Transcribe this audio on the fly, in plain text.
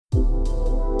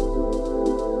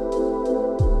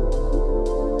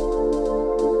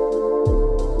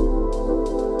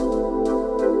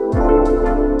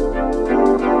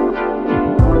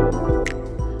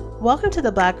Welcome to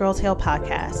the Black Girls Heal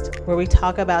podcast, where we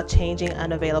talk about changing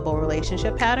unavailable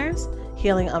relationship patterns,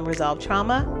 healing unresolved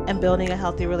trauma, and building a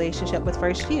healthy relationship with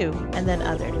first you and then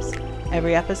others.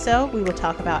 Every episode, we will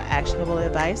talk about actionable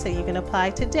advice that you can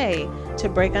apply today to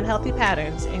break unhealthy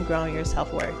patterns and grow your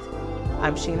self-worth.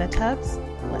 I'm Sheena Tubbs.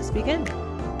 Let's begin.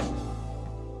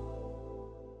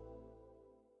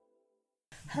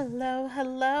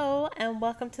 Hello, and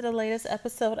welcome to the latest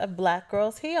episode of Black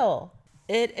Girls Heal.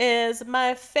 It is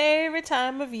my favorite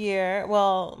time of year.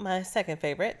 Well, my second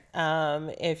favorite.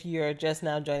 If you're just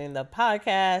now joining the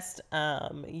podcast,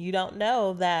 you don't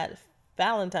know that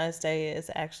Valentine's Day is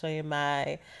actually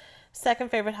my second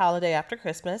favorite holiday after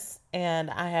Christmas, and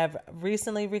I have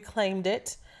recently reclaimed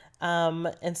it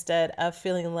instead of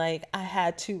feeling like I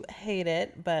had to hate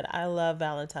it. But I love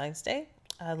Valentine's Day.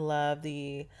 I love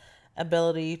the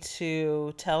ability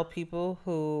to tell people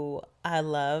who I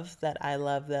love that I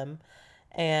love them,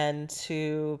 and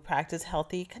to practice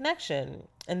healthy connection.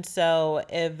 And so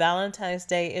if Valentine's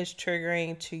Day is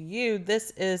triggering to you,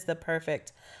 this is the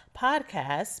perfect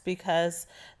podcast, because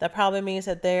that probably means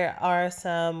that there are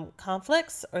some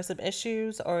conflicts or some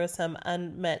issues or some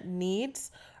unmet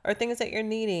needs or things that you're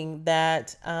needing,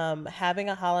 that having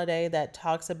a holiday that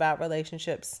talks about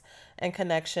relationships and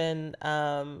connection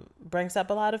brings up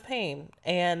a lot of pain.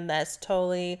 And that's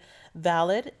totally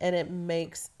valid, and it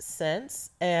makes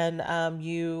sense. And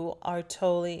you are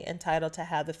totally entitled to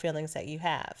have the feelings that you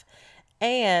have.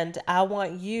 And I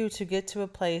want you to get to a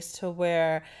place to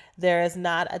where there is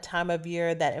not a time of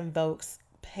year that invokes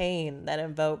pain, that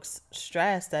invokes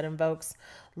stress, that invokes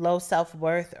low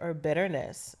self-worth or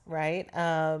bitterness, right?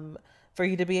 For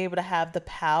you to be able to have the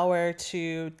power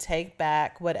to take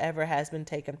back whatever has been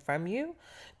taken from you,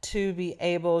 to be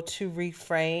able to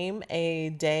reframe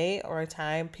a day or a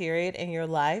time period in your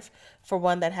life for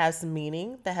one that has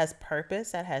meaning, that has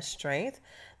purpose, that has strength,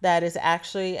 that is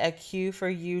actually a cue for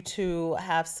you to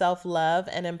have self-love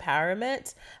and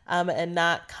empowerment, and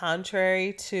not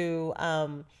contrary to,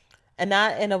 and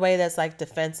not in a way that's like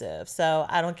defensive. So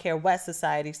I don't care what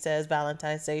society says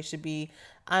Valentine's Day should be,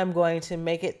 I'm going to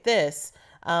make it this.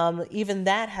 Even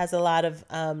that has a lot of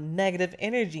negative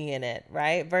energy in it,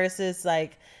 right? Versus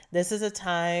like, this is a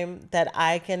time that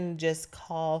I can just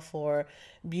call for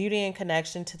beauty and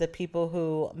connection to the people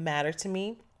who matter to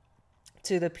me,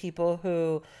 to the people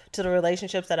who, to the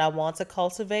relationships that I want to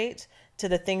cultivate, to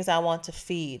the things I want to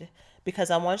feed.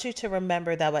 Because I want you to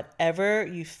remember that whatever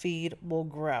you feed will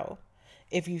grow.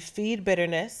 If you feed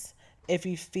bitterness, if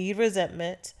you feed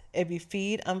resentment, if you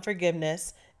feed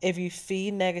unforgiveness, if you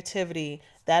feed negativity,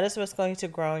 that is what's going to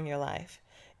grow in your life.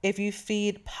 If you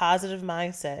feed positive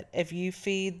mindset, if you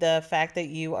feed the fact that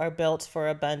you are built for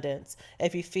abundance,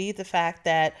 if you feed the fact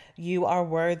that you are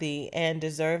worthy and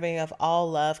deserving of all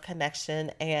love,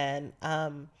 connection, and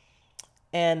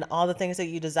all the things that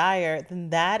you desire,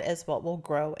 then that is what will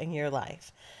grow in your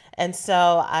life. And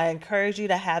so I encourage you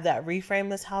to have that reframe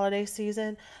this holiday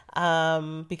season,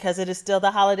 because it is still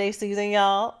the holiday season,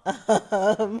 y'all.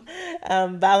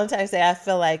 Valentine's Day, I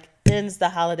feel like, ends the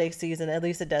holiday season. At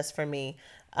least it does for me.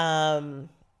 So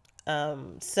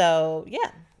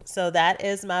that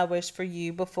is my wish for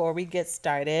you before we get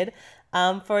started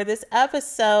for this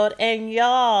episode. And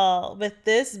y'all, with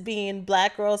this being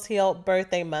Black Girls Heal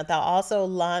birthday month, I also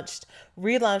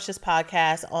relaunched this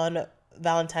podcast on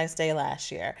Valentine's Day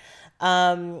last year.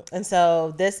 And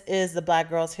so this is the Black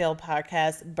Girls Heal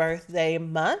podcast birthday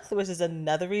month, which is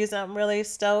another reason I'm really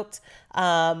stoked.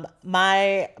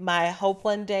 My hope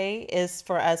one day is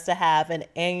for us to have an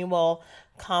annual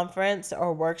conference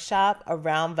or workshop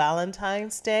around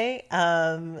Valentine's Day.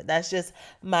 That's just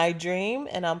my dream,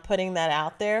 and I'm putting that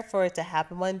out there for it to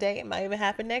happen one day. It might even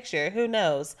happen next year. Who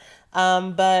knows?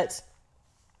 But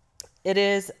it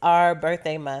is our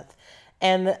birthday month.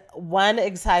 And one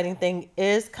exciting thing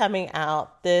is coming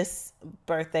out this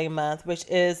birthday month, which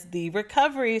is the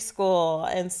recovery school.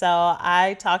 And so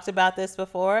I talked about this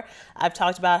before. I've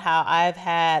talked about how I've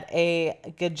had a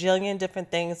gajillion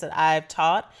different things that I've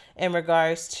taught in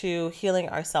regards to healing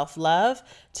our self-love,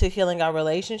 to healing our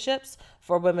relationships,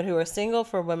 for women who are single,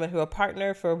 for women who are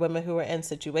partnered, for women who are in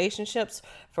situationships,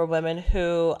 for women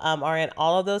who are in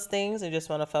all of those things and just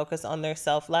want to focus on their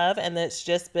self-love. And it's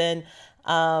just been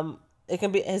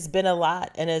it's been a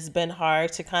lot, and it's been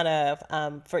hard to kind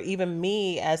of, for even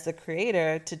me as the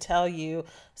creator, to tell you,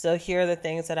 so here are the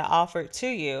things that I offered to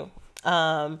you.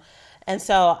 And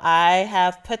so I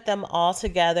have put them all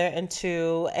together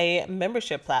into a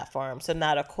membership platform. So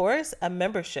not a course, a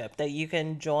membership that you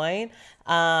can join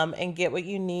and get what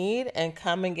you need and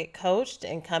come and get coached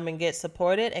and come and get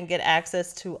supported and get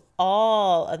access to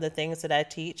all of the things that I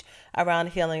teach around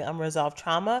healing unresolved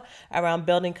trauma, around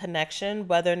building connection,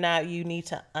 whether or not you need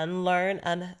to unlearn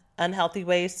unhealthy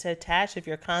ways to attach if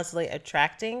you're constantly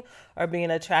attracting or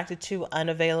being attracted to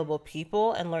unavailable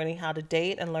people, and learning how to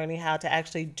date and learning how to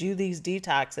actually do these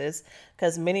detoxes,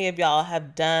 because many of y'all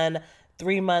have done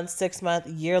 3 month, 6 month,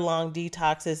 year-long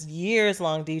detoxes,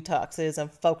 years-long detoxes,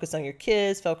 and focus on your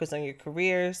kids, focus on your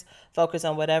careers, focus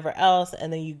on whatever else,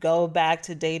 and then you go back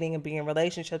to dating and being in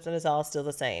relationships and it's all still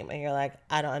the same, and you're like,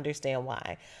 I don't understand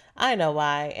why. I know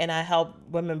why, and I help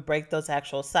women break those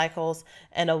actual cycles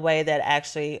in a way that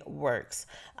actually works.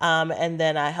 And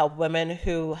then I help women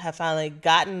who have finally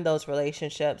gotten those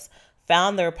relationships,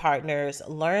 found their partners,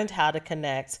 learned how to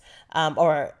connect,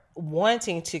 or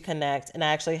wanting to connect, and I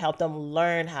actually help them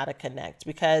learn how to connect,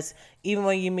 because even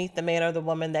when you meet the man or the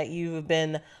woman that you've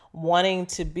been wanting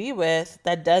to be with,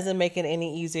 that doesn't make it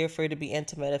any easier for you to be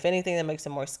intimate. If anything, that makes it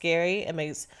more scary. It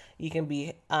makes you can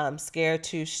be scared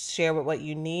to share what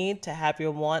you need, to have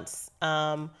your wants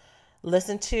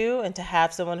listened to, and to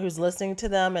have someone who's listening to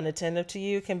them and attentive to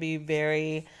you can be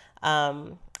very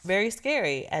very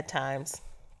scary at times.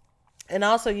 And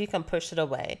also you can push it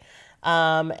away.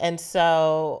 And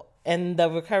so in the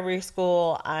recovery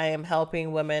school, I am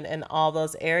helping women in all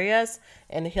those areas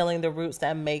and healing the roots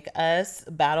that make us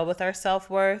battle with our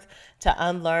self-worth, to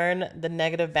unlearn the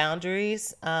negative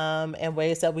boundaries and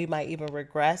ways that we might even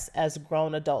regress as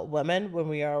grown adult women when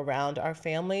we are around our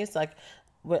families. Like,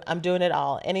 I'm doing it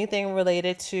all. Anything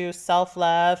related to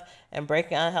self-love and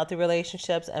breaking unhealthy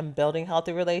relationships and building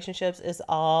healthy relationships is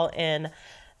all in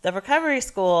the recovery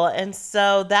school. And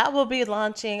so that will be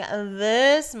launching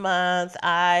this month.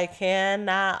 I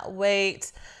cannot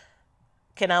wait.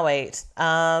 Cannot wait.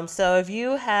 So if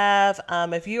you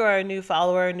are a new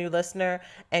follower, a new listener,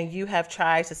 and you have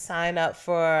tried to sign up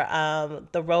for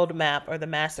the roadmap or the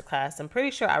masterclass, I'm pretty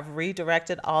sure I've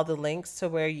redirected all the links to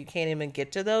where you can't even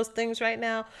get to those things right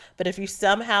now. But if you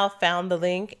somehow found the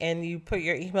link and you put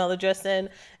your email address in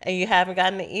and you haven't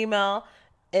gotten the email,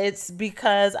 it's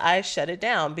because I shut it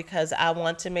down, because I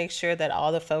want to make sure that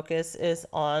all the focus is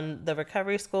on the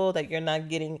recovery school, that you're not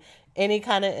getting any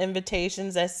kind of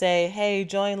invitations that say, hey,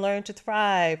 join Learn to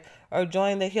Thrive or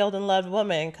join the Healed and Loved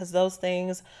Woman, because those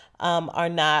things are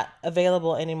not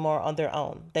available anymore on their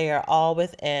own. They are all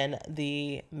within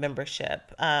the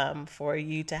membership for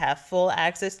you to have full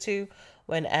access to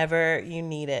whenever you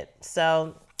need it.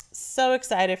 So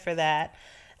excited for that.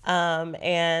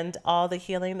 And all the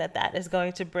healing that is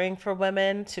going to bring for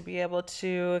women, to be able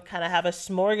to kind of have a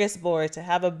smorgasbord, to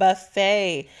have a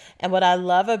buffet. And what I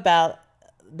love about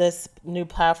this new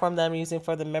platform that I'm using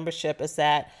for the membership is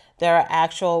that there are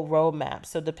actual roadmaps.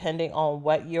 So depending on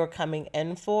what you're coming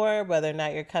in for, whether or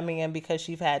not you're coming in because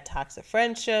you've had toxic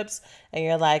friendships and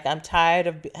you're like, I'm tired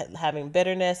of having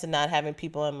bitterness and not having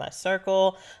people in my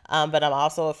circle, but I'm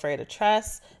also afraid of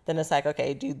trust, then it's like,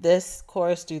 okay, do this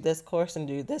course, and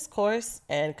do this course,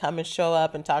 and come and show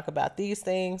up and talk about these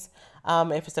things.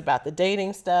 If it's about the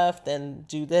dating stuff, then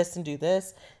do this and do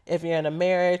this. If you're in a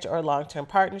marriage or long-term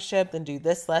partnership, then do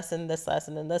this lesson, and this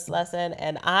lesson.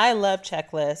 And I love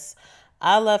checklists.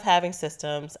 I love having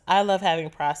systems. I love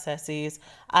having processes.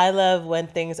 I love when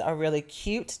things are really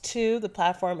cute too. The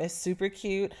platform is super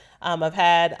cute. I've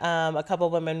had a couple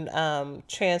women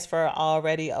transfer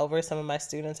already over. Some of my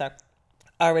students are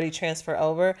already transfer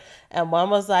over, and one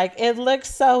was like, it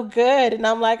looks so good, and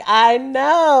I'm like, I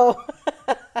know.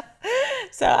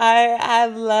 So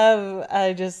I'm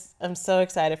so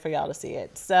excited for y'all to see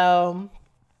it. So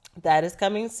that is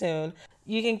coming soon.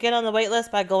 You can get on the wait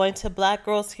list by going to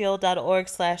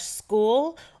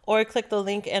blackgirlsheal.org/school, or click the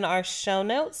link in our show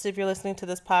notes if you're listening to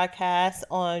this podcast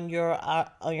on your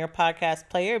podcast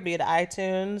player, be it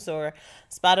iTunes or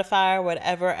Spotify or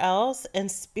whatever else.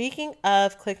 And speaking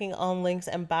of clicking on links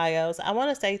and bios, I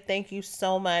want to say thank you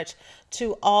so much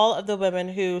to all of the women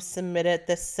who submitted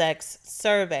the sex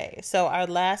survey. So our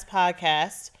last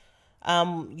podcast,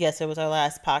 yes, it was our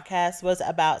last podcast, was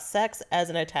about sex as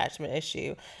an attachment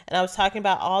issue. And I was talking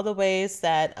about all the ways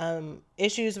that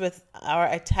issues with our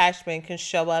attachment can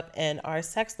show up in our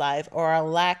sex life or our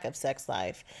lack of sex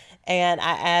life. And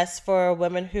I asked for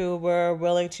women who were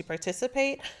willing to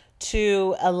participate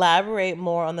to elaborate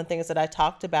more on the things that I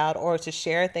talked about, or to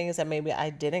share things that maybe I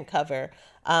didn't cover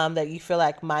that you feel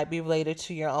like might be related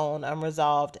to your own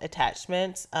unresolved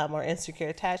attachments or insecure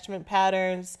attachment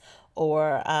patterns,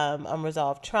 or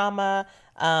unresolved trauma.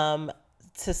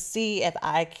 to see if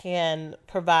I can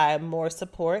provide more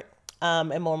support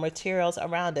and more materials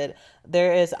around it.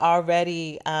 There is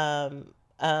already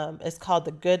it's called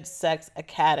the Good Sex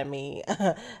Academy.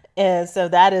 And so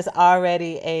that is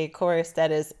already a course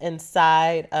that is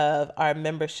inside of our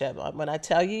membership. When I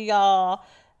tell you, y'all,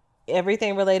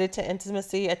 everything related to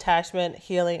intimacy, attachment,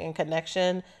 healing, and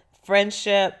connection,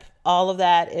 friendship, all of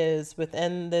that is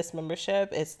within this membership.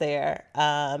 It's there.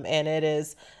 And it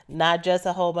is not just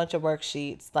a whole bunch of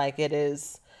worksheets. Like, it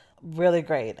is really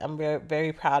great. I'm very,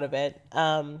 very proud of it.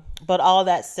 But all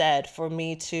that said, for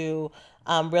me to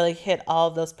really hit all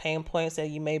of those pain points that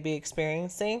you may be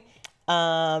experiencing,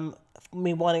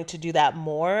 me wanting to do that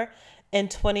more in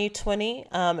 2020,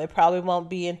 it probably won't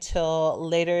be until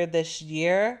later this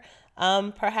year,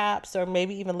 perhaps, or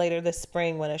maybe even later this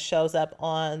spring when it shows up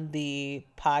on the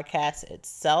podcast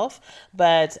itself.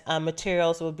 But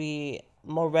materials will be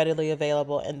more readily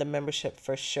available in the membership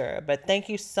for sure. But thank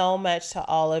you so much to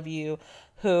all of you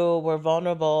who were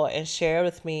vulnerable and shared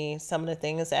with me some of the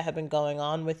things that have been going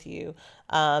on with you.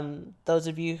 Those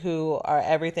of you who are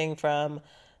everything from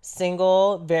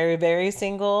single, very, very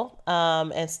single,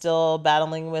 and still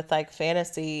battling with like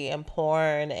fantasy and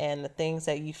porn and the things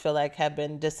that you feel like have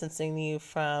been distancing you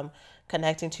from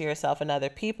connecting to yourself and other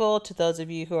people, to those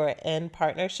of you who are in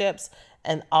partnerships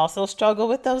and also struggle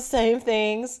with those same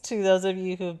things, to those of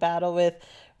you who battle with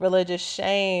religious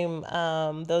shame,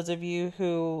 those of you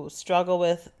who struggle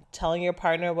with telling your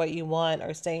partner what you want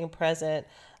or staying present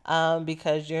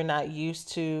because you're not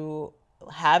used to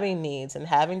having needs and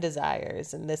having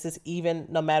desires. And this is even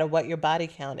no matter what your body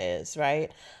count is,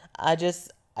 right? I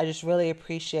just really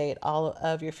appreciate all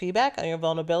of your feedback on your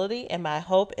vulnerability. And my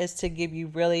hope is to give you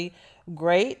really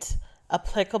great,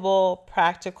 applicable,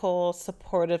 practical,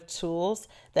 supportive tools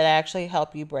that actually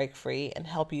help you break free and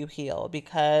help you heal,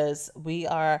 because we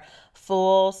are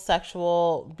full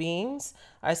sexual beings.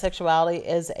 Our sexuality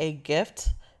is a gift.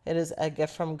 It is a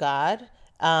gift from God.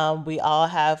 We all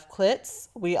have clits.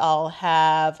 We all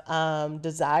have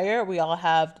desire. We all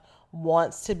have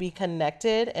wants to be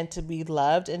connected and to be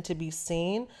loved and to be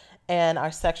seen. And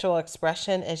our sexual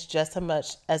expression is just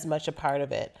as much a part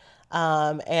of it.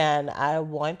 And I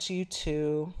want you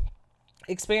to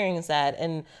experience that.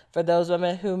 And for those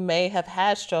women who may have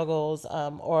had struggles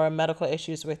or medical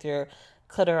issues with your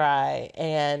clitori,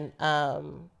 and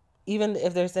even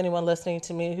if there's anyone listening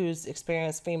to me who's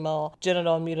experienced female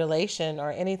genital mutilation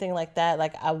or anything like that,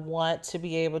 like, I want to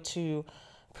be able to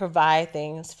provide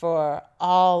things for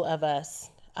all of us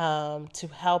to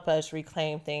help us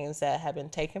reclaim things that have been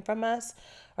taken from us,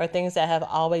 or things that have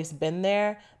always been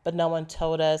there, but no one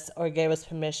told us or gave us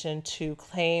permission to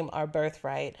claim our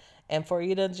birthright. And for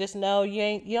you to just know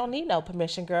you don't need no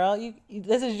permission, girl.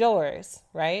 This is yours,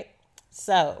 right?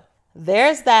 So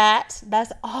there's that.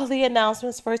 That's all the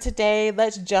announcements for today.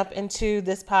 Let's jump into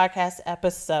this podcast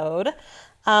episode.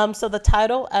 So the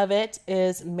title of it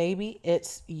is Maybe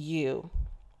It's You.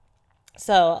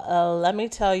 So let me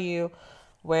tell you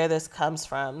where this comes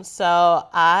from. So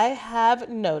I have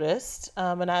noticed,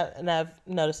 and I've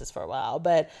noticed this for a while,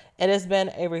 but it has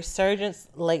been a resurgence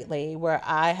lately where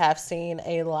I have seen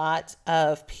a lot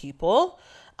of people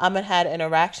and had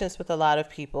interactions with a lot of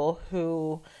people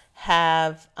who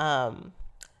have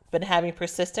been having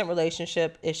persistent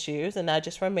relationship issues, and not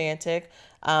just romantic.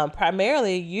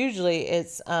 Primarily, usually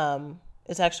it's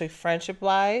actually friendship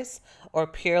wise or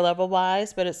peer level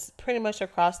wise, but it's pretty much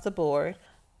across the board.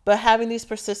 But having these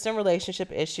persistent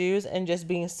relationship issues and just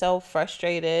being so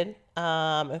frustrated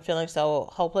and feeling so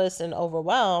hopeless and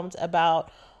overwhelmed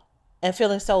about, and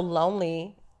feeling so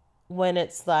lonely when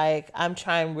it's like I'm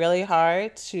trying really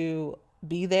hard to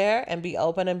be there and be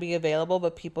open and be available,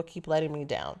 but people keep letting me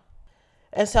down.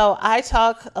 And so I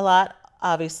talk a lot,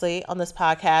 obviously, on this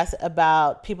podcast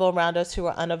about people around us who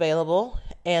are unavailable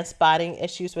and spotting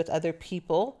issues with other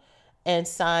people and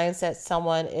signs that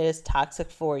someone is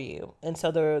toxic for you. And so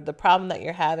the problem that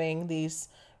you're having these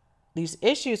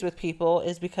issues with people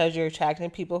is because you're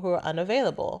attracting people who are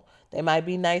unavailable. They might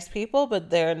be nice people, but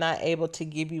they're not able to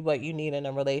give you what you need in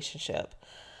a relationship.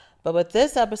 But what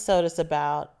this episode is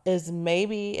about is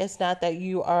maybe it's not that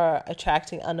you are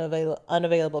attracting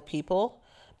unavailable people,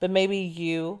 but maybe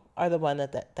you are the one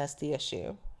that's the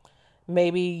issue.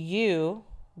 Maybe you,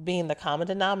 being the common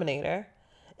denominator,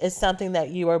 is something that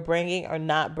you are bringing or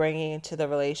not bringing into the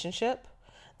relationship.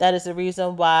 That is the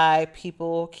reason why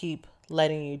people keep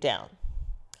letting you down.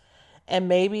 And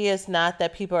maybe it's not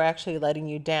that people are actually letting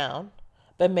you down,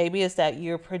 but maybe it's that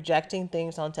you're projecting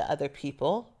things onto other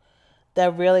people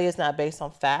that really is not based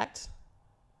on fact,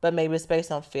 but maybe it's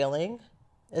based on feeling.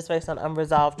 It's based on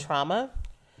unresolved trauma.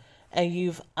 and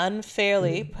you've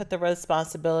unfairly put the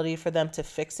responsibility for them to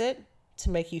fix it, to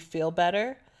make you feel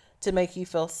better, to make you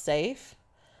feel safe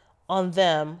on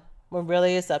them, when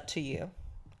really it's up to you.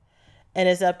 And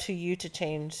it's up to you to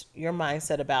change your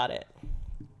mindset about it.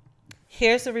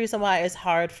 Here's the reason why it's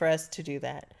hard for us to do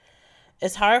that.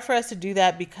 It's hard for us to do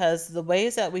that because the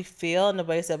ways that we feel and the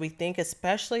ways that we think,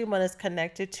 especially when it's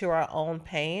connected to our own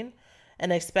pain,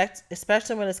 and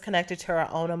especially when it's connected to our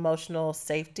own emotional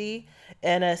safety,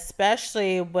 and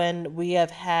especially when we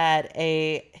have had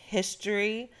a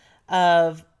history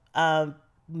of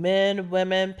men,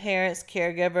 women, parents,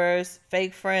 caregivers,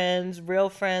 fake friends, real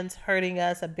friends hurting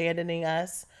us, abandoning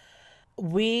us,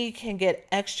 we can get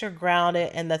extra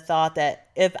grounded in the thought that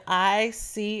if I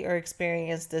see or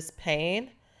experience this pain,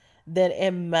 then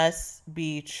it must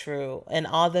be true. And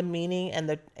all the meaning and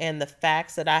the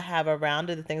facts that I have around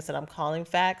it, the things that I'm calling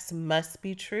facts, must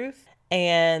be truth.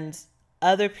 And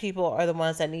other people are the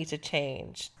ones that need to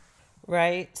change.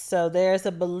 Right? So there's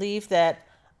a belief that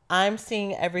I'm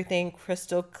seeing everything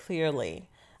crystal clearly.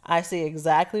 I see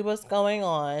exactly what's going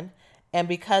on, and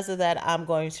because of that, I'm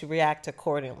going to react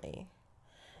accordingly.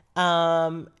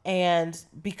 And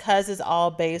because it's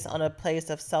all based on a place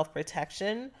of self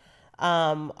protection,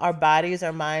 our bodies,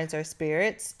 our minds, our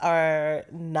spirits are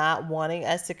not wanting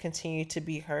us to continue to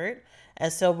be hurt.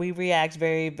 And so we react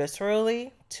very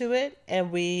viscerally to it,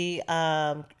 and we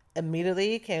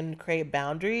immediately can create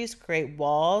boundaries, create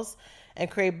walls, and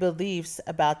create beliefs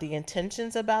about the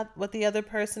intentions about what the other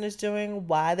person is doing,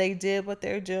 why they did what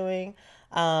they're doing,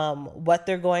 what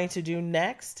they're going to do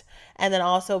next. And then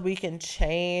also we can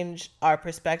change our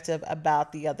perspective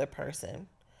about the other person.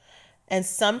 And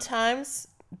sometimes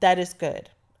that is good.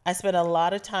 I spend a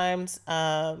lot of times,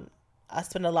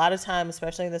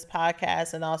 especially in this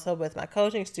podcast and also with my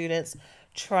coaching students,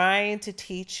 trying to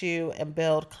teach you and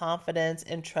build confidence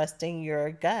in trusting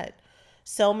your gut.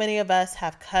 So many of us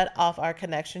have cut off our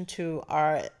connection to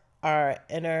our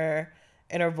inner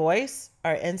voice,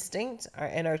 our instinct, our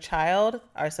inner child,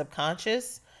 our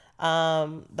subconscious,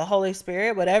 the Holy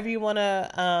Spirit, whatever you want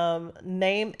to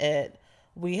name it.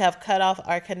 We have cut off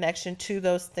our connection to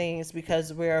those things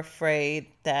because we're afraid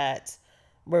to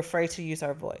use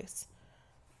our voice.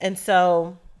 And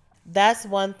so that's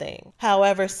one thing.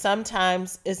 However,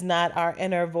 sometimes it's not our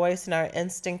inner voice and our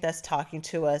instinct that's talking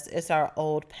to us. It's our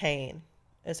old pain.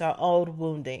 It's our old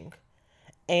wounding.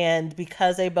 And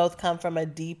because they both come from a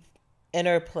deep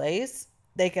inner place,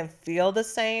 they can feel the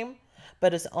same,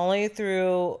 but it's only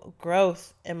through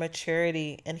growth and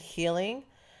maturity and healing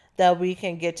that we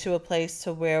can get to a place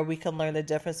to where we can learn the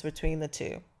difference between the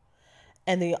two.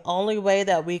 And the only way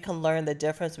that we can learn the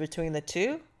difference between the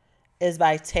two is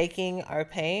by taking our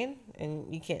pain,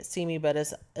 and you can't see me, but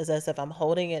it's as if I'm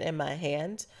holding it in my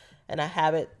hand, and I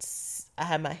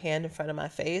have my hand in front of my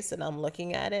face and I'm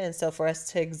looking at it. And so for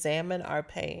us to examine our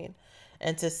pain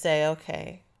and to say,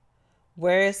 okay,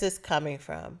 where is this coming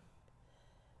from?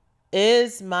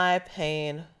 Is my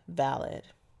pain valid?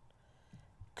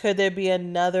 Could there be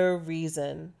another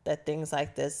reason that things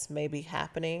like this may be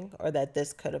happening, or that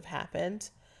this could have happened?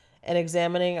 And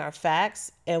examining our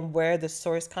facts and where the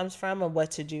source comes from and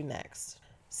what to do next.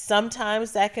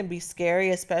 Sometimes that can be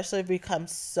scary, especially if we come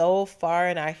so far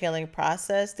in our healing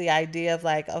process. The idea of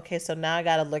like, okay, so now I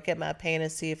got to look at my pain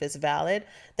and see if it's valid.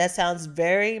 That sounds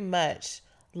very much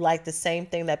like the same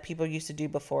thing that people used to do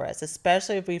before us,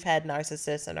 especially if we've had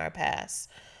narcissists in our past.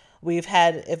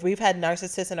 If we've had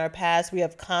narcissists in our past, we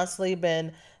have constantly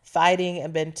been fighting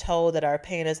and been told that our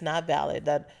pain is not valid,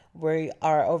 that we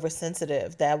are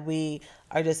oversensitive, that we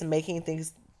are just making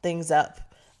things up,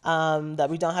 that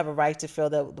we don't have a right to feel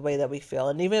the way that we feel.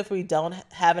 And even if we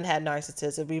haven't had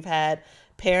narcissists, if we've had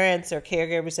parents or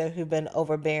caregivers who've been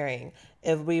overbearing,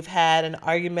 if we've had an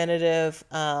argumentative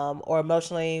or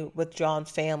emotionally withdrawn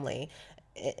family,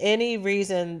 any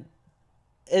reason,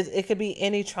 it could be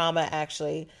any trauma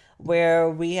actually, where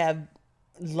we have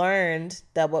learned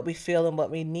that what we feel and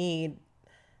what we need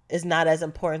is not as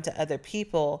important to other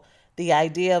people. The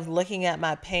idea of looking at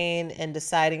my pain and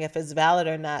deciding if it's valid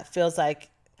or not feels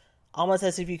like almost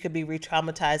as if you could be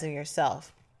re-traumatizing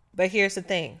yourself. But here's the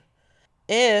thing.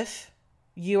 If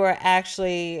you are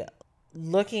actually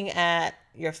looking at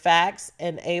your facts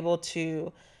and able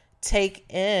to take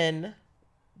in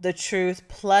the truth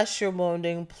plus your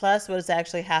wounding plus what has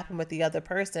actually happened with the other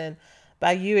person,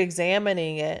 by you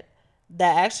examining it,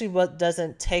 that actually what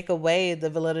doesn't take away the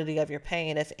validity of your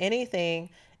pain. If anything,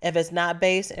 if it's not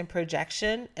based in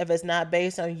projection, if it's not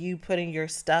based on you putting your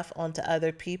stuff onto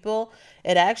other people,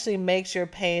 it actually makes your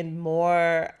pain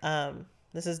more,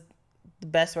 this is the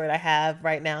best word I have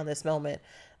right now in this moment,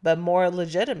 but more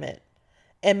legitimate.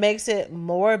 it makes it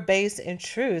more based in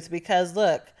truth. Because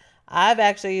look, I've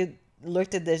actually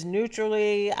looked at this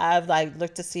neutrally. I've like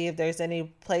looked to see if there's any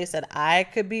place that I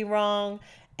could be wrong.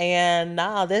 And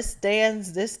nah, this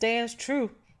stands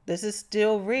true. This is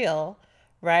still real,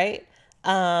 right?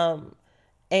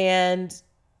 And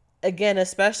again,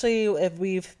 especially if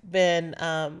we've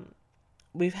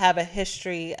have a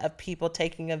history of people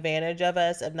taking advantage of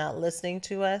us and not listening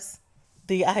to us.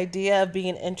 The idea of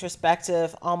being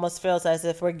introspective almost feels as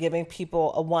if we're giving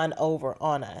people a one over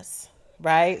on us,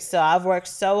 right? So I've worked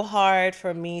so hard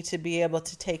for me to be able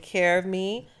to take care of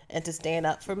me and to stand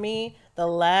up for me. The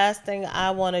last thing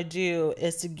I want to do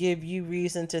is to give you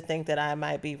reason to think that I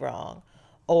might be wrong,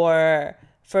 or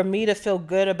for me to feel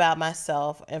good about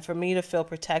myself and for me to feel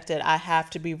protected. I have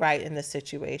to be right in this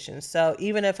situation. So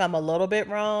even if I'm a little bit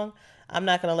wrong, I'm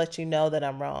not going to let you know that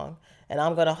I'm wrong. And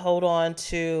I'm going to hold on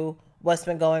to what's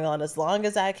been going on as long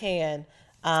as I can.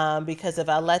 Because if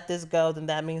I let this go, then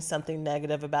that means something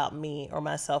negative about me or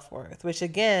my self-worth, which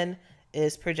again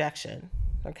is projection.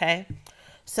 Okay.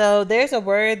 So there's a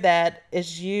word that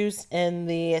is used in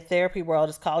the therapy world.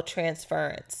 It's called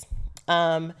transference.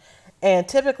 And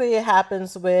typically it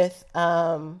happens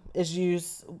is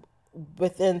used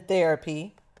within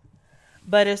therapy.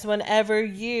 But it's whenever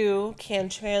you can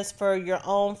transfer your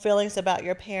own feelings about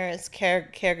your parents,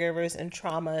 caregivers, and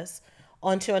traumas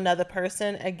onto another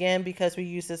person. Again, because we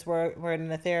use this word in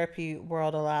the therapy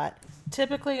world a lot,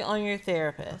 typically on your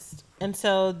therapist. And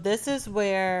so this is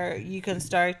where you can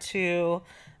start to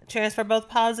transfer both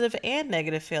positive and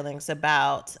negative feelings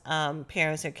about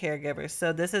parents and caregivers.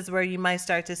 So this is where you might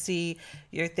start to see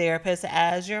your therapist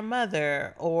as your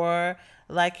mother or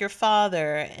like your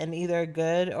father in either a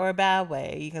good or a bad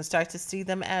way. You can start to see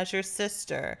them as your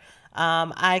sister.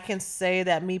 I can say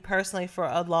that me personally, for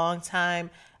a long time,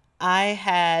 I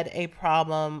had a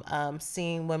problem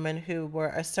seeing women who were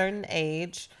a certain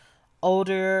age,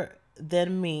 older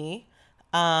than me,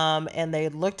 and they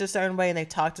looked a certain way and they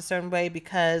talked a certain way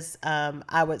because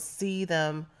I would see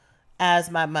them as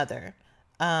my mother,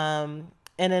 and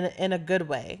in a good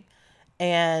way.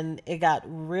 And it got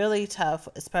really tough,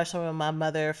 especially when my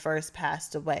mother first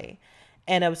passed away.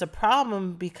 And it was a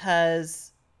problem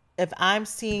because if I'm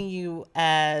seeing you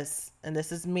as, and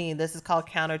this is me, this is called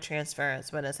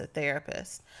countertransference when it's a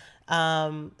therapist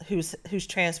who's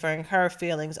transferring her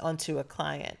feelings onto a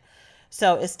client.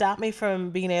 So it stopped me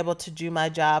from being able to do my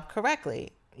job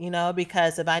correctly,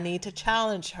 because if I need to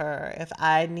challenge her, if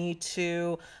I need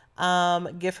to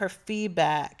give her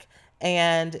feedback,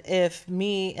 and if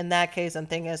me, in that case, I'm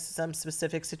thinking of some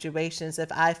specific situations,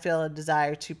 if I feel a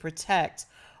desire to protect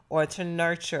or to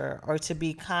nurture or to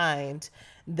be kind,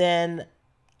 then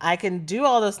I can do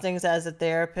all those things as a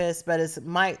therapist, but it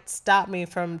might stop me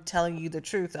from telling you the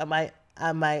truth. I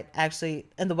might actually,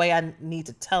 in the way I need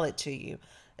to tell it to you,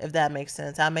 if that makes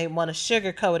sense. I may want to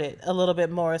sugarcoat it a little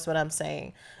bit more is what I'm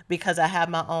saying, because I have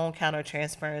my own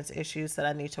countertransference issues that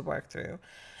I need to work through.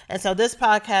 And so this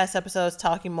podcast episode is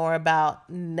talking more about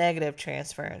negative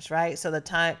transference, right? So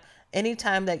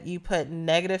anytime that you put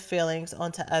negative feelings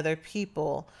onto other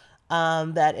people,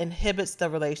 that inhibits the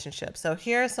relationship. So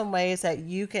here are some ways that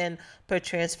you can put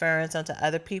transference onto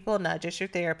other people, not just your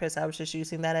therapist. I was just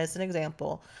using that as an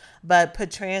example, but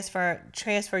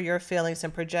transfer your feelings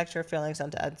and project your feelings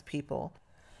onto other people.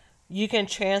 You can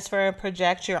transfer and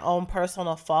project your own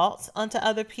personal faults onto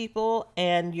other people,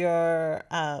 and your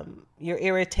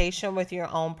irritation with your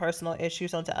own personal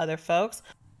issues onto other folks.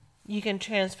 You can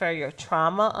transfer your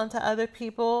trauma onto other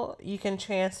people. You can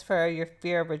transfer your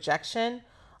fear of rejection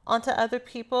onto other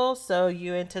people. So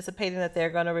you anticipating that they're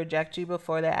going to reject you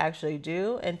before they actually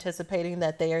do, anticipating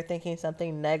that they are thinking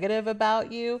something negative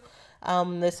about you.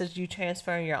 This is you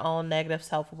transferring your own negative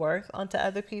self-worth onto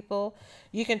other people.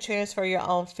 You can transfer your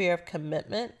own fear of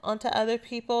commitment onto other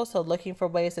people. So looking for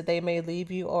ways that they may leave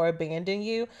you or abandon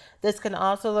you. This can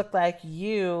also look like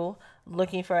you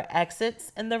looking for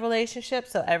exits in the relationship.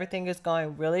 So everything is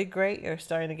going really great. You're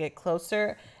starting to get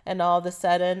closer, and all of a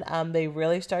sudden they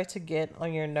really start to get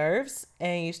on your nerves,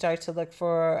 and you start to look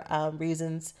for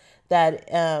reasons that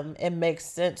it makes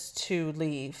sense to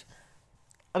leave.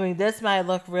 I mean, this might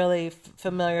look really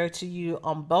familiar to you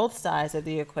on both sides of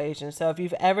the equation. So if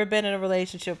you've ever been in a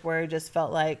relationship where it just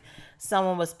felt like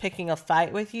someone was picking a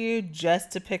fight with you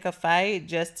just to pick a fight,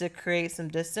 just to create some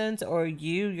distance, or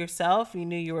you yourself, you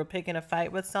knew you were picking a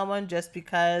fight with someone just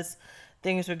because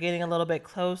things were getting a little bit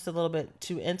close, a little bit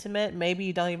too intimate. Maybe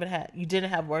you didn't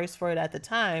have words for it at the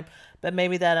time, but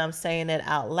maybe that I'm saying it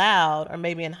out loud, or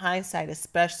maybe in hindsight,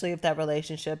 especially if that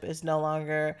relationship is no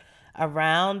longer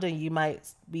around, and you might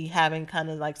be having kind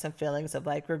of like some feelings of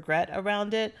like regret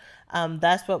around it.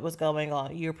 That's what was going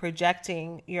on. You're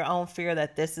projecting your own fear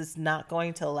that this is not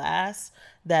going to last,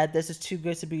 that this is too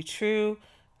good to be true.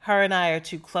 Her and I are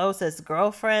too close as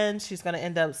girlfriends. She's going to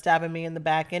end up stabbing me in the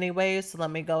back anyway. So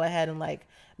let me go ahead and like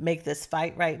make this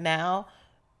fight right now.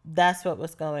 That's what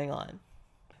was going on.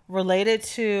 Related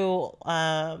to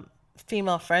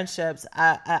female friendships,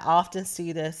 I often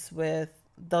see this with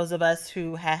those of us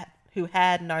who had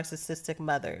narcissistic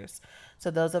mothers. So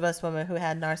those of us women who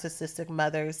had narcissistic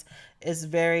mothers, it's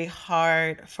very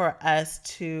hard for us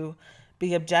to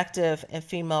be objective in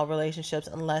female relationships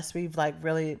unless we've like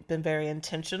really been very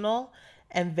intentional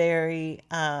and very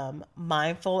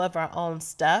mindful of our own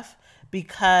stuff,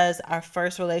 because our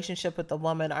first relationship with the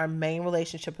woman, our main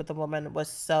relationship with the woman, was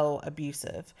so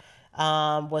abusive,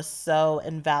 was so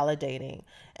invalidating.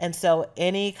 And so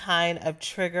any kind of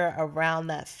trigger around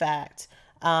that fact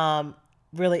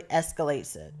really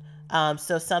escalates it.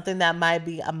 So something that might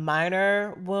be a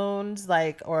minor wound,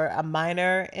 like, or a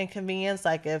minor inconvenience,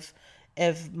 like if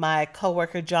my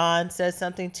coworker John said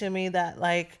something to me that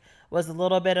like was a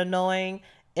little bit annoying,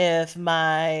 if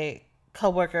my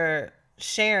coworker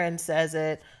Sharon says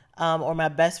it, or my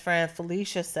best friend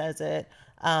Felicia says it,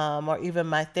 or even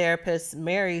my therapist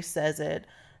Mary says it,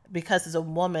 because as a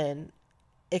woman,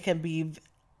 it can be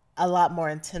a lot more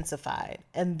intensified.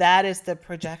 And that is the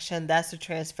projection, that's the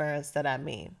transference that I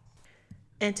mean.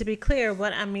 And to be clear,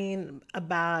 what I mean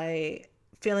by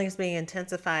feelings being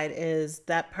intensified is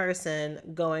that person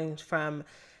going from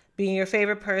being your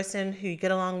favorite person who you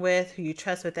get along with, who you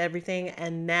trust with everything,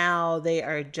 and now they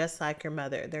are just like your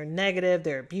mother. They're negative,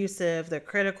 they're abusive, they're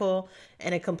critical,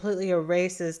 and it completely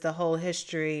erases the whole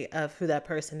history of who that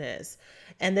person is.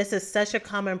 And this is such a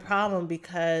common problem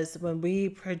because when we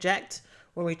project,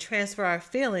 when we transfer our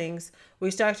feelings, we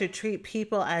start to treat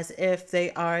people as if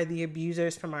they are the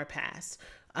abusers from our past.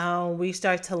 We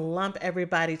start to lump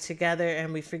everybody together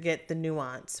and we forget the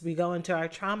nuance. We go into our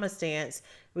trauma stance,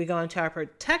 we go into our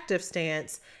protective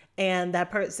stance, and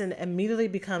that person immediately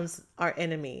becomes our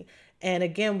enemy. And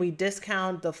again, we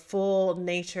discount the full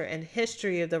nature and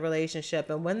history of the relationship.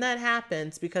 And when that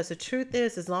happens, because the truth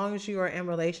is, as long as you are in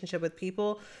relationship with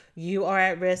people, you are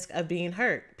at risk of being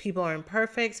hurt. People are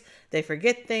imperfect. They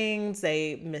forget things.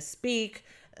 They misspeak.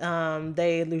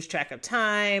 They lose track of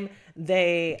time.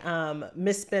 They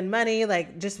misspend money.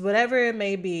 Like, just whatever it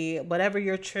may be, whatever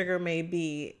your trigger may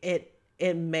be,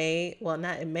 it may, well,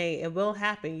 not it may, it will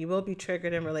happen. You will be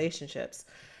triggered in relationships.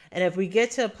 And if we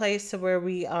get to a place to where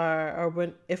we are,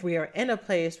 or if we are in a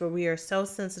place where we are so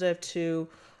sensitive to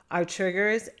our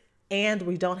triggers and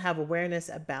we don't have awareness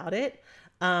about it,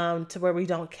 to where we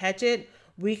don't catch it,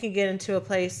 we can get into a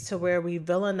place to where we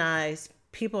villainize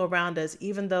people around us,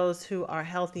 even those who are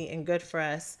healthy and good for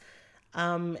us.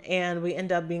 And we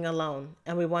end up being alone,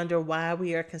 and we wonder why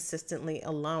we are consistently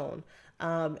alone.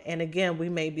 And again, we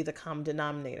may be the common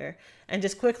denominator. And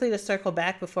just quickly to circle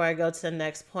back before I go to the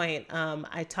next point,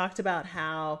 I talked about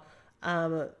how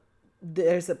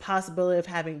there's a possibility of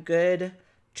having good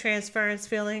transference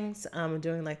feelings. I'm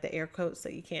doing like the air quotes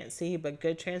that you can't see, but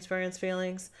good transference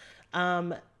feelings.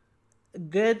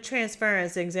 Good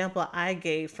transference, the example I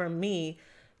gave for me,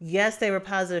 yes, they were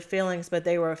positive feelings, but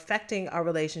they were affecting our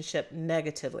relationship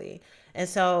negatively. And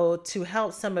so to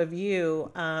help some of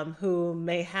you who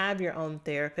may have your own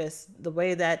therapist, the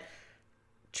way that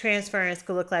transference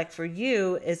could look like for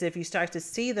you is if you start to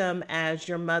see them as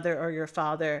your mother or your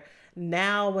father.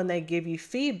 Now, when they give you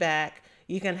feedback,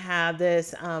 you can have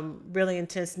this really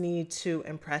intense need to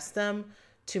impress them,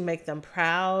 to make them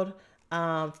proud,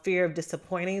 fear of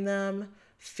disappointing them,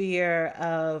 fear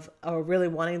of or really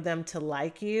wanting them to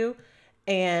like you.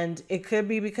 And it could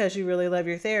be because you really love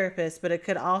your therapist, but it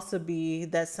could also be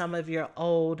that some of your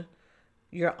own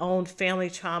family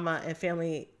trauma and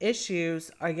family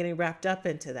issues are getting wrapped up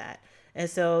into that. And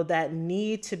so that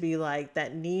need to be like,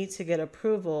 that need to get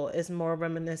approval is more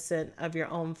reminiscent of your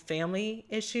own family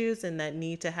issues, and that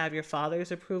need to have your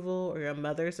father's approval or your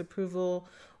mother's approval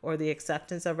or the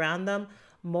acceptance around them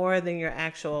more than your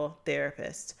actual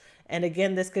therapist. And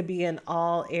again, this could be in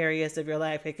all areas of your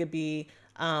life. It could be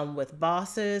with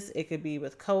bosses, it could be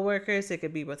with coworkers, it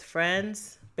could be with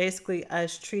friends. Basically,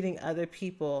 us treating other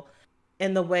people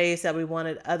in the ways that we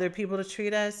wanted other people to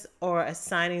treat us, or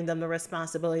assigning them the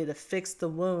responsibility to fix the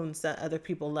wounds that other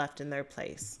people left in their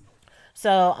place.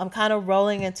 So I'm kind of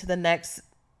rolling into the next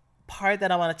part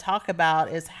that I want to talk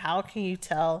about is how can you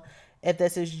tell if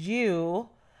this is you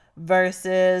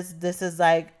versus this is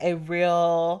like a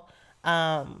real,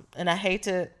 and I hate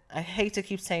I hate to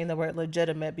keep saying the word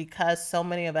legitimate, because so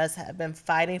many of us have been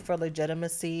fighting for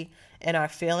legitimacy in our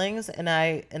feelings. And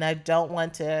I don't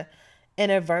want to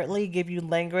inadvertently give you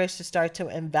language to start to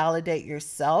invalidate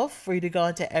yourself, for you to go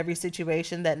into every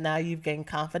situation that now you've gained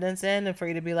confidence in, and for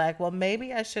you to be like, well,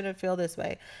 maybe I shouldn't feel this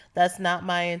way. That's not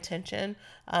my intention.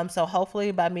 So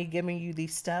hopefully by me giving you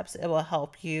these steps, it will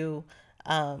help you.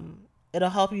 It'll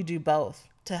help you do both,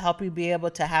 to help you be able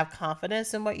to have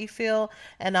confidence in what you feel,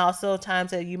 and also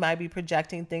times that you might be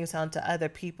projecting things onto other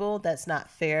people that's not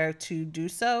fair to do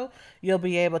so, you'll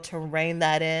be able to rein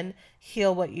that in,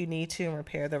 heal what you need to, and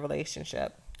repair the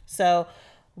relationship. So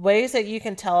ways that you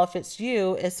can tell if it's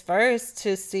you is first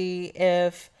to see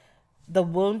if the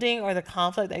wounding or the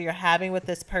conflict that you're having with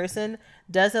this person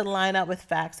doesn't line up with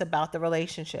facts about the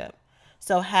relationship.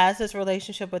 So has this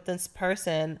relationship with this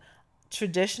person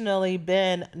traditionally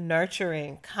been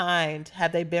nurturing, kind?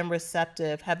 Have they been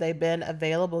receptive? Have they been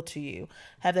available to you?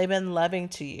 Have they been loving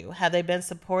to you? Have they been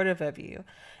supportive of you?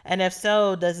 And if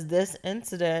so, does this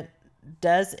incident,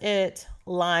 does it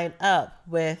line up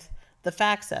with the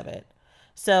facts of it?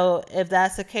 So if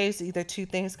that's the case, either two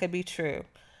things could be true.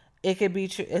 It could be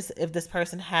true if this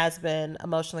person has been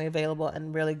emotionally available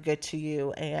and really good to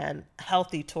you and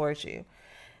healthy towards you.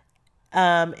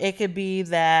 It could be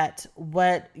that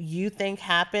what you think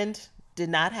happened did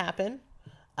not happen.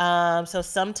 So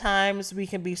sometimes we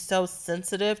can be so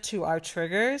sensitive to our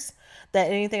triggers that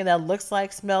anything that looks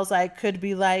like, smells like, could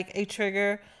be like a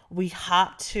trigger, we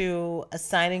hop to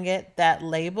assigning it that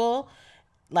label.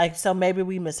 Like, so maybe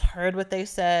we misheard what they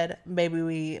said. Maybe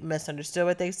we misunderstood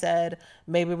what they said.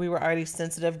 Maybe we were already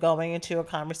sensitive going into a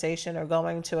conversation or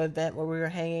going to an event where we were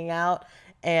hanging out,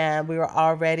 and we were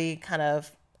already kind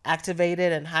of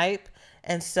activated and hype.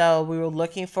 And so we were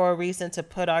looking for a reason to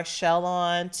put our shell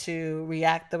on to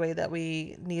react the way that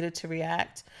we needed to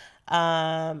react.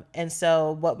 And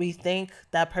so what we think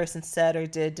that person said or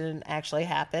did didn't actually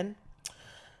happen.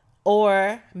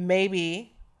 Or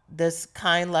maybe this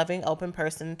kind, loving, open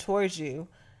person towards you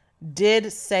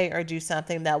did say or do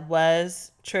something that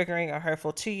was triggering or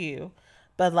hurtful to you.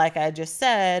 But like I just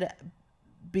said,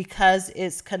 because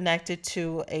it's connected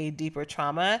to a deeper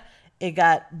trauma, it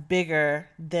got bigger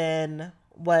than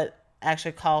what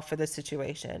actually called for the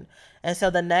situation. And so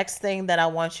the next thing that I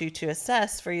want you to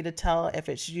assess, for you to tell if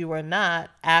it's you or not,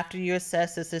 after you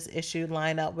assess does this issue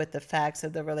line up with the facts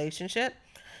of the relationship,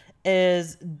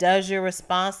 is does your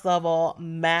response level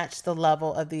match the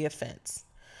level of the offense?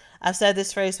 I've said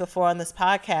this phrase before on this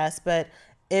podcast, but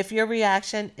if your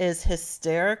reaction is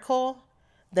hysterical,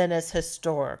 then it's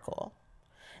historical.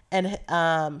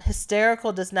 And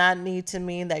hysterical does not need to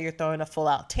mean that you're throwing a full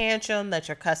out tantrum, that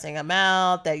you're cussing them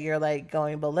out, that you're like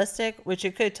going ballistic, which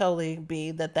it could totally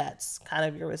be that that's kind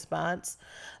of your response.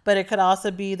 But it could also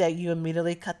be that you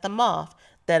immediately cut them off.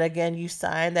 That again, you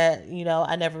sign that,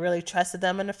 I never really trusted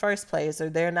them in the first place, or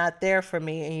they're not there for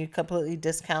me, and you completely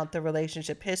discount the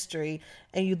relationship history,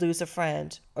 and you lose a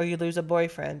friend, or you lose a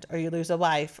boyfriend, or you lose a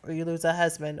wife, or you lose a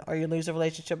husband, or you lose a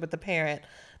relationship with a parent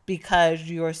because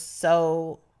you're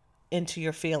so into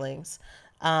your feelings.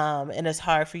 And it's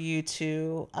hard for you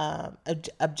to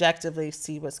objectively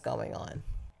see what's going on.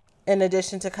 In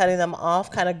addition to cutting them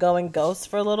off, kind of going ghost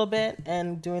for a little bit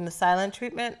and doing the silent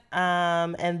treatment.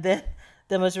 And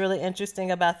then what's really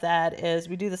interesting about that is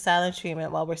we do the silent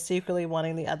treatment while we're secretly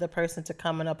wanting the other person to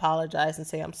come and apologize and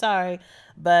say, I'm sorry.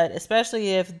 But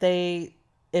especially if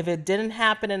it didn't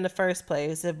happen in the first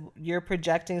place, if you're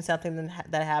projecting something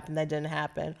that happened that didn't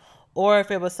happen, or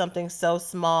if it was something so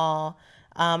small,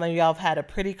 and y'all have had a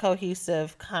pretty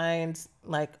cohesive, kind,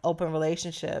 like open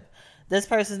relationship, this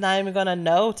person's not even going to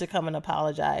know to come and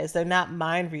apologize. They're not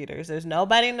mind readers. There's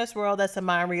nobody in this world that's a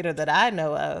mind reader that I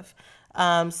know of.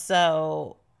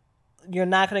 So you're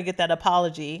not going to get that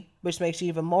apology, which makes you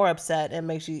even more upset and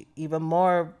makes you even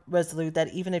more resolute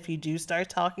that even if you do start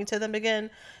talking to them again,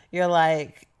 you're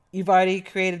like, you've already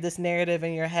created this narrative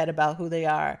in your head about who they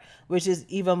are, which is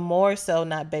even more so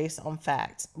not based on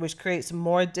facts, which creates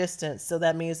more distance. So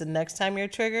that means the next time you're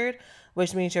triggered,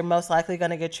 which means you're most likely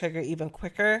going to get triggered even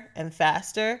quicker and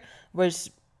faster, which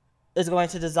is going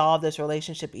to dissolve this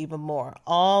relationship even more,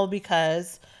 all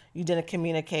because you didn't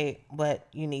communicate what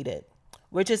you needed,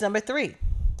 which is number 3.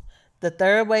 The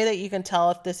third way that you can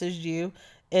tell if this is you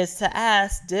is to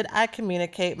ask, did I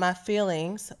communicate my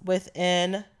feelings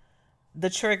within the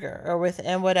trigger or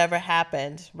within whatever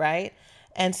happened, right?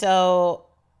 And so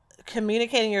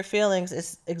communicating your feelings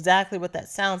is exactly what that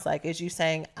sounds like, is you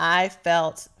saying, I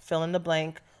felt fill in the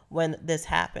blank when this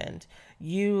happened.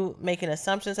 You making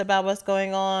assumptions about what's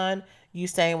going on, you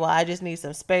saying, well, I just need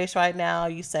some space right now,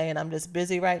 you saying I'm just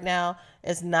busy right now,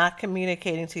 is not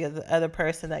communicating to the other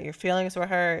person that your feelings were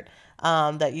hurt,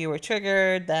 that you were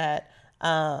triggered, that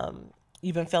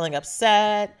you've been feeling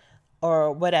upset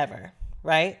or whatever,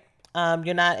 right?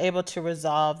 You're not able to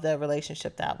resolve the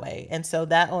relationship that way. And so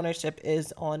that ownership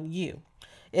is on you.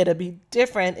 It'll be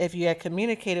different if you had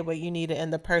communicated what you needed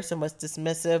and the person was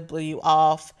dismissive, blew you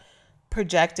off,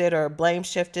 projected or blame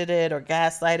shifted it or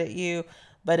gaslighted you.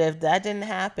 But if that didn't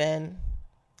happen,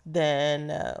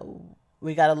 then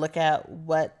we got to look at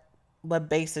what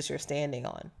basis you're standing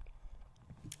on.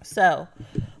 So,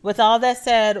 with all that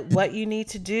said, what you need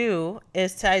to do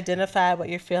is to identify what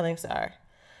your feelings are.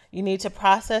 You need to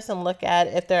process and look at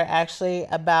if they're actually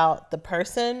about the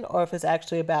person or if it's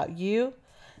actually about you,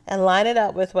 and line it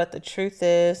up with what the truth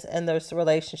is in this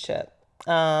relationship.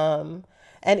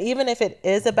 And even if it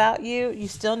is about you, you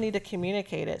still need to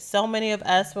communicate it. So many of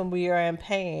us, when we are in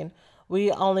pain,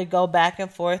 we only go back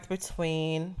and forth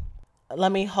between,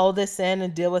 let me hold this in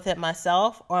and deal with it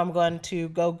myself, or I'm going to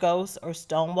go ghost or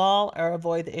stonewall or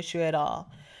avoid the issue at all.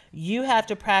 You have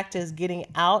to practice getting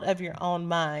out of your own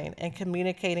mind and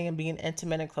communicating and being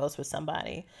intimate and close with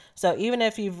somebody. So even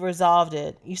if you've resolved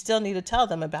it, you still need to tell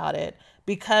them about it,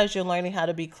 because you're learning how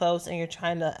to be close and you're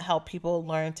trying to help people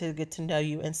learn to get to know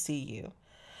you and see you.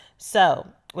 So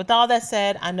with all that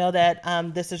said, I know that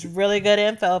this is really good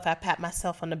info if I pat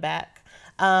myself on the back.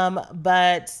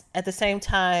 But at the same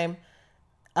time,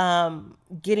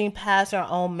 getting past our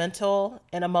own mental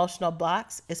and emotional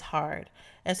blocks is hard.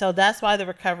 And so that's why the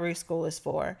recovery school is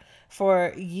for.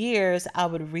 For years, I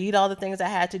would read all the things I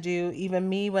had to do. Even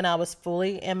me, when I was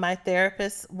fully in my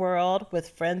therapist world with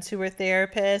friends who were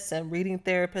therapists and reading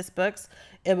therapist books,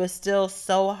 it was still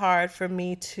so hard for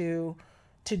me to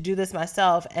do this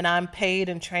myself. And I'm paid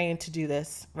and trained to do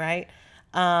this, right?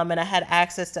 And I had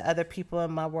access to other people in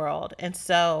my world. And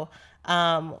so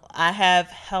I have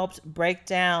helped break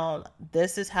down,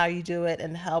 this is how you do it,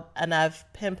 and I've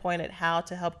pinpointed how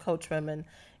to help coach women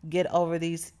get over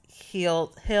these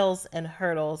hills and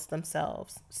hurdles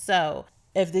themselves. So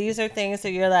if these are things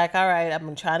that you're like, all right, I've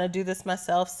been trying to do this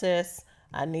myself, sis,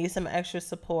 I need some extra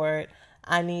support.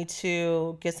 I need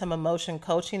to get some emotion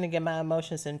coaching to get my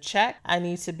emotions in check. I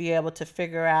need to be able to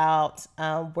figure out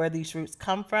where these roots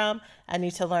come from. I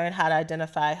need to learn how to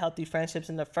identify healthy friendships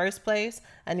in the first place.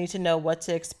 I need to know what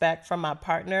to expect from my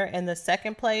partner in the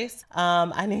second place.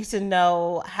 I need to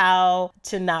know how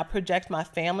to not project my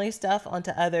family stuff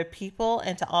onto other people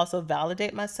and to also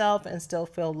validate myself and still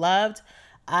feel loved.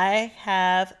 I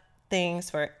have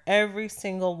things for every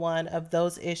single one of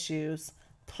those issues,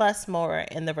 plus more,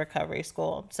 in the recovery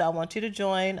school. So I want you to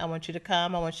join. I want you to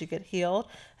come. I want you to get healed,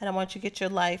 and I want you to get your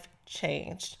life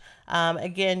changed.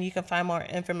 Again, you can find more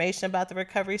information about the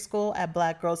recovery school at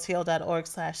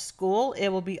blackgirlsheal.org/school. It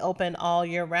will be open all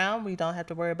year round. We don't have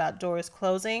to worry about doors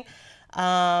closing.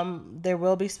 There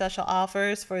will be special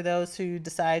offers for those who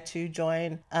decide to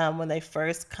join when they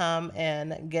first come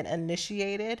and get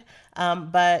initiated.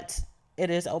 But it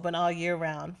is open all year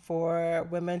round for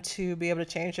women to be able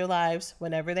to change their lives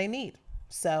whenever they need.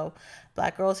 So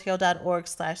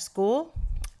blackgirlsheal.org/school.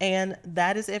 And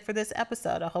that is it for this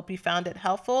episode. I hope you found it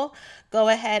helpful. Go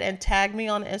ahead and tag me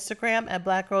on Instagram at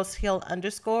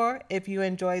blackgirlsheal_ if you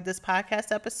enjoyed this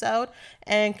podcast episode,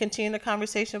 and continue the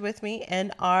conversation with me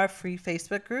in our free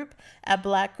Facebook group at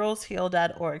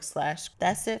blackgirlsheal.org/.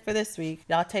 That's it for this week.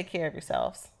 Y'all take care of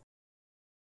yourselves.